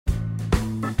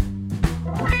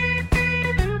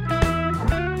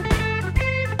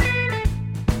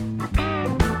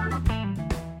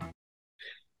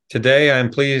Today, I'm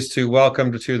pleased to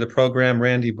welcome to the program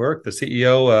Randy Burke, the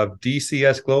CEO of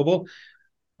DCS Global.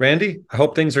 Randy, I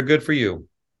hope things are good for you.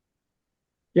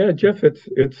 Yeah, Jeff, it's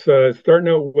starting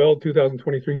out well,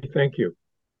 2023. Thank you.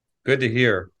 Good to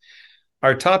hear.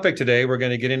 Our topic today, we're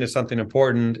going to get into something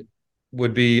important,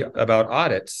 would be about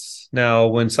audits. Now,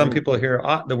 when some Mm. people hear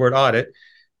the word audit,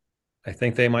 I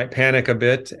think they might panic a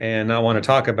bit and not want to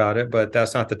talk about it, but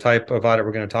that's not the type of audit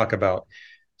we're going to talk about.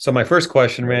 So my first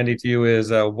question, Right. Randy, to you is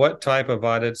what type of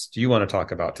audits do you want to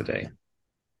talk about today?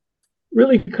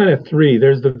 Really, kind of three.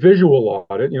 There's the visual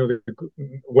audit,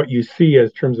 what you see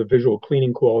as terms of visual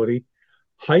cleaning quality,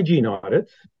 hygiene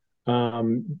audits,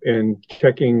 and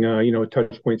checking,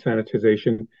 touch point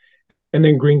sanitization, and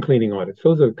then green cleaning audits.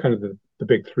 Those are kind of the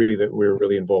big three that we're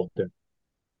really involved in.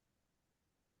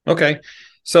 Okay.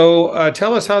 So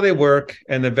tell us how they work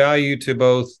and the value to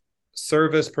both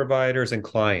service providers and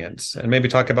clients, and maybe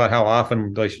talk about how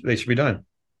often they should be done.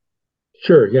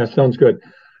 Sure. Yeah, sounds good.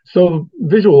 So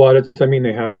visual audits, I mean,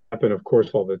 they happen, of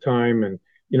course, all the time. And,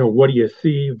 what do you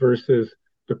see versus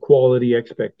the quality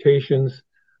expectations?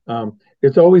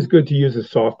 It's always good to use a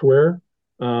software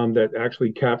that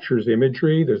actually captures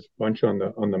imagery. There's a bunch on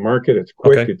the market. It's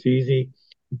quick, Okay. it's easy.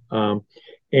 Um,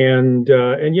 and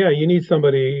yeah, you need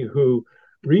somebody who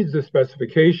reads the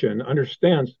specification,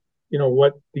 understands,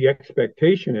 what the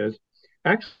expectation is,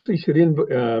 actually should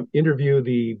interview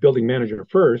the building manager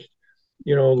first,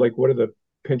 like what are the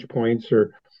pinch points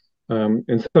or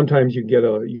and sometimes you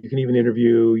can even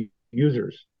interview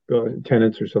users,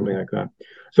 tenants or something like that.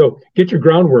 So get your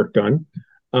groundwork done.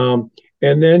 And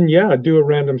then yeah, do a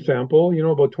random sample,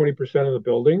 about 20% of the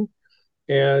building,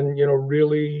 and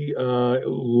really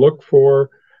look for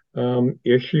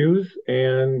issues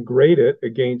and grade it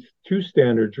against two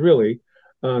standards really.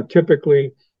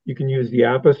 Typically you can use the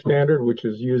APA standard, which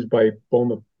is used by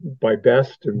by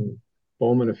Best and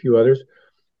BOMA and a few others,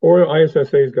 or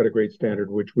ISSA's got a great standard,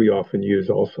 which we often use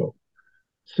also.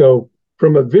 So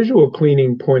from a visual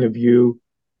cleaning point of view,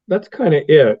 that's kind of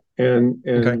it.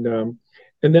 Okay.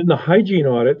 And then the hygiene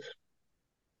audits,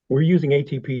 we're using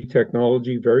ATP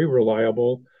technology, very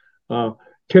reliable. Uh,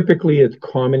 Typically, it's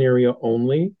common area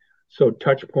only, so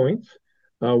touch points.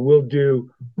 We'll do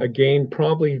again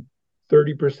probably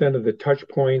 30% of the touch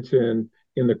points in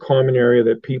the common area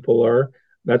that people are.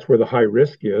 That's where the high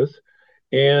risk is,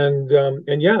 and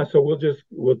yeah, so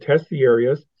we'll test the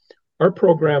areas. Our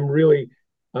program really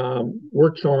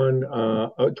works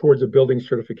on towards a building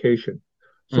certification.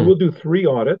 So Mm. we'll do three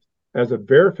audits as a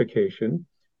verification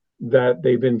that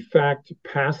they've in fact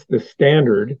passed the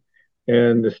standard,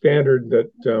 and the standard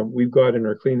that we've got in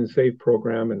our clean and safe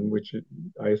program, and which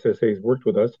ISSA has worked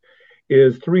with us,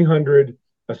 is 300,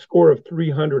 a score of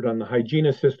 300 on the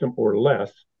hygienist system or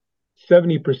less.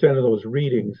 70% of those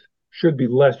readings should be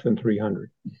less than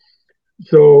 300.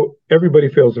 So everybody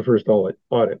fails the first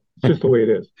audit. It's just the way it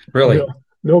is. You Really? know,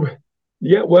 no,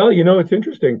 yeah. Well, it's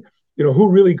interesting. Who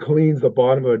really cleans the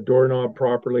bottom of a doorknob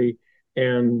properly,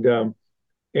 and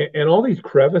and all these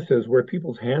crevices where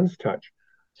people's hands touch.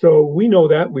 So we know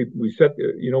that we set,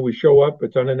 we show up.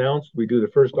 It's unannounced. We do the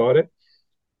first audit.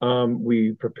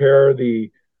 We prepare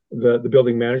the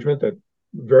building management that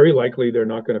very likely they're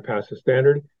not going to pass the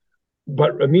standard,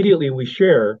 but immediately we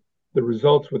share the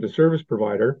results with the service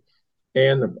provider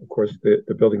and of course the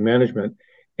building management,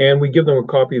 and we give them a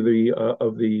copy of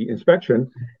the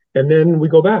inspection, and then we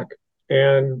go back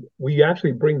and we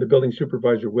actually bring the building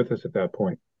supervisor with us at that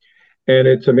point. And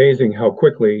it's amazing how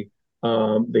quickly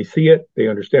they see it, they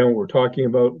understand what we're talking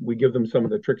about. We give them some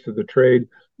of the tricks of the trade,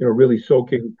 really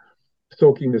soaking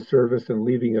the service and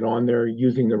leaving it on there,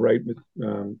 using the right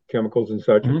chemicals and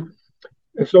such. Mhm.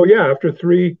 And so, yeah, after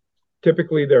three,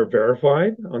 typically they're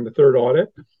verified on the third audit.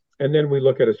 And then we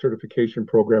look at a certification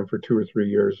program for 2 or 3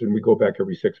 years, and we go back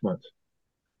every 6 months.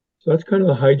 So that's kind of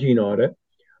the hygiene audit.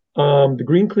 The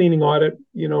green cleaning audit,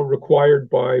 required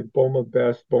by BOMA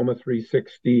Best, BOMA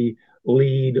 360,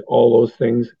 LEED, all those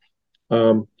things,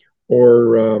 um,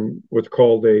 or what's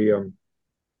called a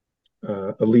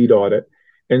LEED audit.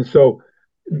 And so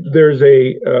there's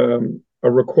a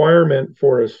requirement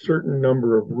for a certain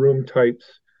number of room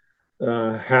types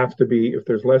have to be, if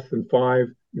there's less than five,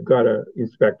 you've got to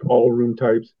inspect all room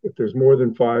types. If there's more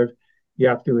than five, you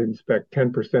have to inspect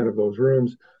 10% of those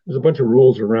rooms. There's a bunch of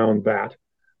rules around that.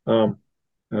 Um,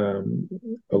 um,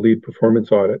 a LEED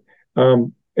performance audit.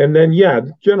 And then, yeah,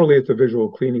 generally it's a visual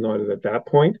cleaning audit at that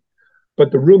point.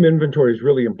 But the room inventory is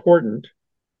really important.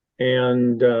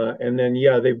 And then,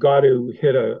 yeah, they've got to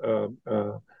hit a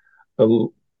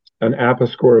an APA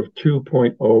score of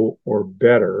 2.0 or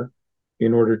better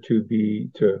in order to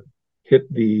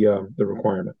hit the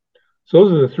requirement. So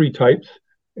those are the three types.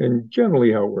 and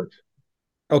generally how it works.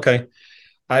 Okay.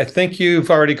 I think you've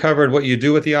already covered what you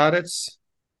do with the audits.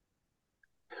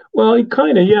 Well, it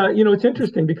kind of, yeah. It's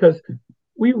interesting because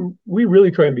we we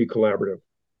really try and be collaborative.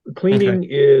 Okay. Cleaning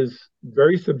is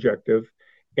very subjective,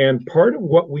 and part of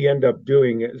what we end up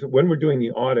doing is when we're doing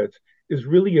the audits is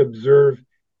really observe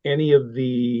any of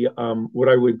the what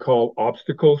I would call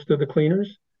obstacles to the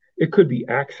cleaners. It could be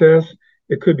access,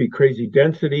 it could be crazy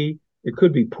density, it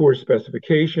could be poor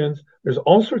specifications. There's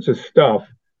all sorts of stuff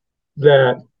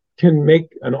that can make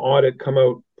an audit come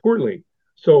out poorly.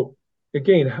 So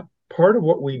again, part of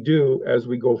what we do as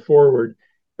we go forward,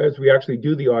 as we actually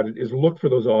do the audit, is look for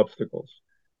those obstacles.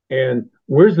 And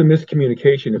where's the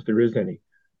miscommunication if there is any?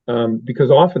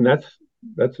 Because often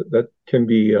that can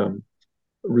be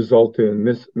result in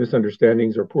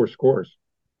misunderstandings or poor scores.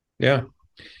 Yeah.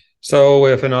 So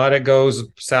if an audit goes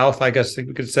south, I guess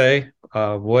we could say,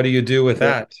 what do you do with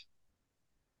Yeah. that?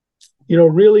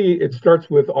 Really, it starts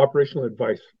with operational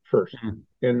advice first. Mhm.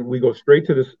 And we go straight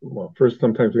to this. Well, first,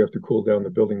 sometimes we have to cool down the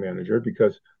building manager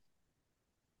because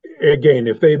again,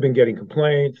 if they've been getting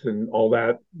complaints and all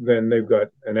that, then they've got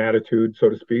an attitude, so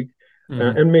to speak,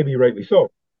 Mhm. and maybe rightly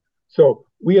so. So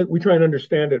we try and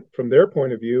understand it from their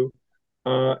point of view,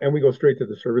 and we go straight to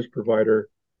the service provider,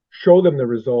 show them the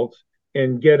results,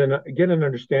 and get an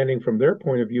understanding from their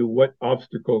point of view what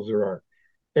obstacles there are.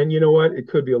 And you know what? It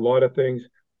could be a lot of things.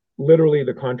 Literally,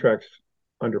 the contract's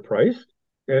underpriced,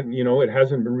 and it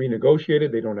hasn't been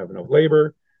renegotiated. They don't have enough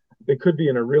labor. They could be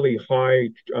in a really high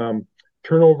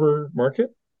turnover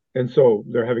market, and so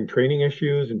they're having training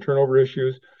issues and turnover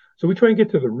issues. So we try and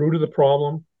get to the root of the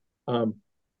problem, um,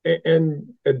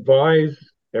 and advise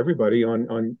everybody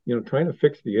on trying to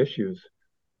fix the issues,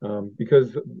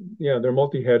 because yeah, they're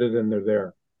multi-headed and they're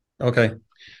there. Okay.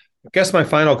 I guess my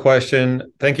final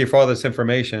question, thank you for all this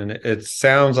information. It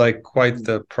sounds like quite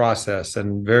the process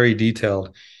and very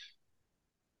detailed.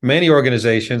 Many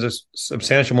organizations,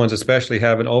 substantial ones especially,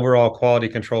 have an overall quality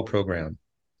control program.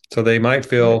 So they might Right.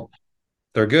 feel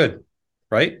they're good,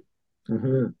 right?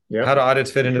 Yeah, How do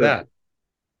audits fit for into sure. that?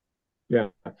 Yeah.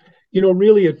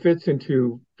 Really it fits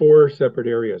into four separate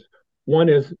areas. One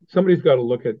is somebody's got to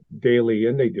look at daily,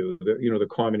 and they do, the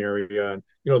common area and,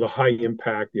 the high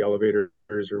impact, the elevators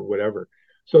or whatever.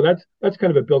 So that's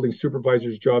kind of a building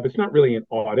supervisor's job. It's not really an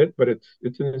audit, but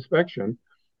it's an inspection,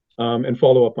 and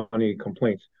follow up on any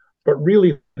complaints. But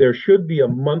really, there should be a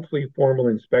monthly formal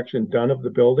inspection done of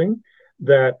the building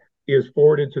that is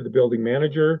forwarded to the building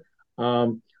manager,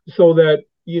 so that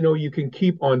you can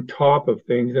keep on top of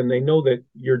things and they know that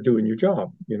you're doing your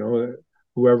job.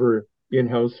 Whoever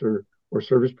in-house or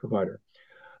service provider.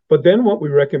 But then what we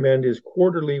recommend is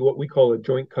quarterly, what we call a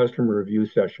joint customer review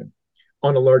session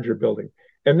on a larger building.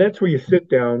 And that's where you sit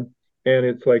down and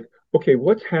it's like, okay,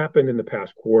 what's happened in the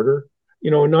past quarter?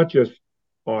 Not just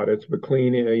audits, but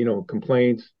cleaning,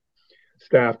 complaints,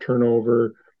 staff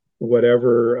turnover,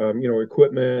 whatever,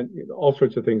 equipment, all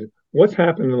sorts of things. What's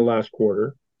happened in the last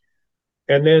quarter?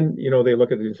 And then, they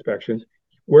look at the inspections.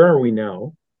 Where are we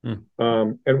now? Hmm.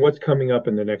 And what's coming up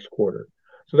in the next quarter.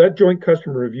 So that joint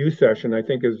customer review session, I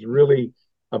think, is really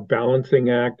a balancing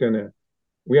act, and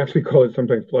we actually call it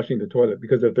sometimes flushing the toilet,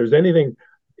 because if there's anything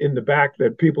in the back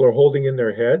that people are holding in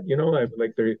their head,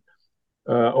 like they,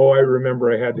 oh, I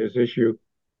remember I had this issue.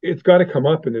 It's got to come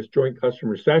up in this joint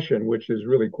customer session, which is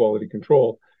really quality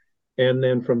control. And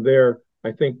then from there,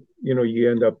 I think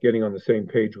you end up getting on the same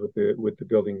page with the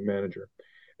building manager.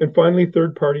 And finally,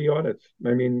 third party audits.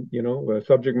 I mean,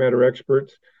 subject matter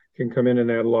experts can come in and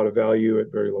add a lot of value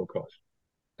at very low cost.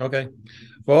 Okay.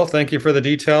 Well, thank you for the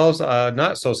details.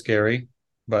 Not so scary,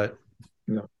 but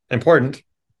No. important.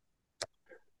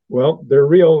 Well, they're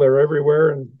real, they're everywhere,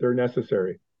 and they're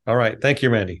necessary. All right. Thank you,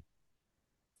 Randy.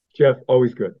 Jeff,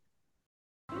 always good.